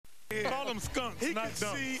in. Call them skunks, He not can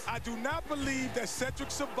dunks. see. I do not believe that Cedric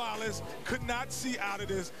Sabalas could not see out of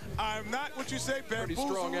this. I'm not what you say, Pretty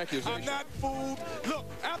strong bamboozled. accusation. I'm not fooled. Look,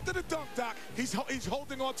 after the dunk, Doc, he's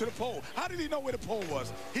holding on to the pole. How did he know where the pole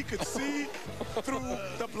was? He could see through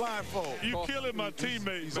the blindfold. You killing my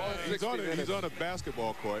teammate, man. He's on a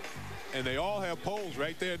basketball court, and they all have poles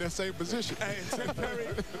right there in that same position. Hey,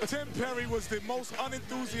 Tim Perry was the most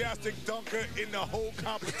unenthusiastic dunker in the whole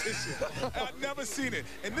competition. I've never seen it.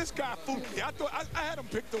 And this guy fooled me. I thought I had him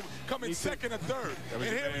picked to come in second or third. And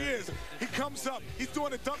here he is. He comes up. He's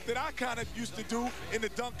doing a dunk that I kind of used to do in the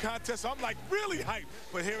dunk contest. So I'm like really hyped.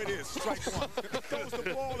 But here it is, strike one. Throws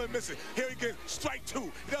the ball and misses. Here he gets strike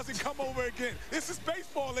two. He doesn't come over again. This is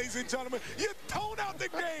baseball, ladies and gentlemen. You tone out the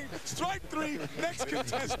game. Strike three. Next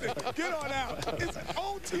contestant. Get on out. His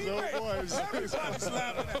own teammate. Everybody's laughing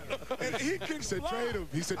at him. And he can Trade him.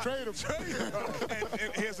 He said trade him.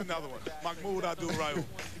 And here's another one. Mahmoud Abdul-Rauf.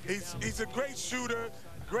 He's a great shooter,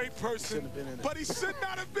 great person, but he should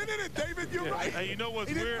not have been in it, David. You're right. And you know what's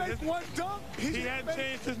he didn't weird? make one dunk. He hadn't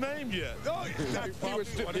changed his name yet. No,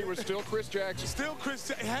 He was still Chris Jackson. Still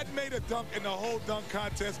Chris. He hadn't made a dunk in the whole dunk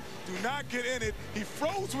contest. Do not get in it. He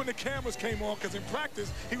froze when the cameras came on because in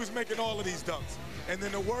practice he was making all of these dunks. And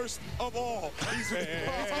then the worst of all,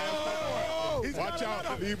 Watch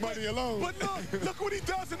out. Leave money alone. But look what he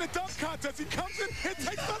does in the dunk contest. He comes in and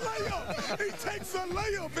takes a layup. He takes a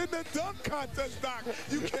layup in the dunk contest, Doc.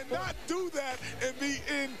 You cannot do that and be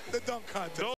in the dunk contest.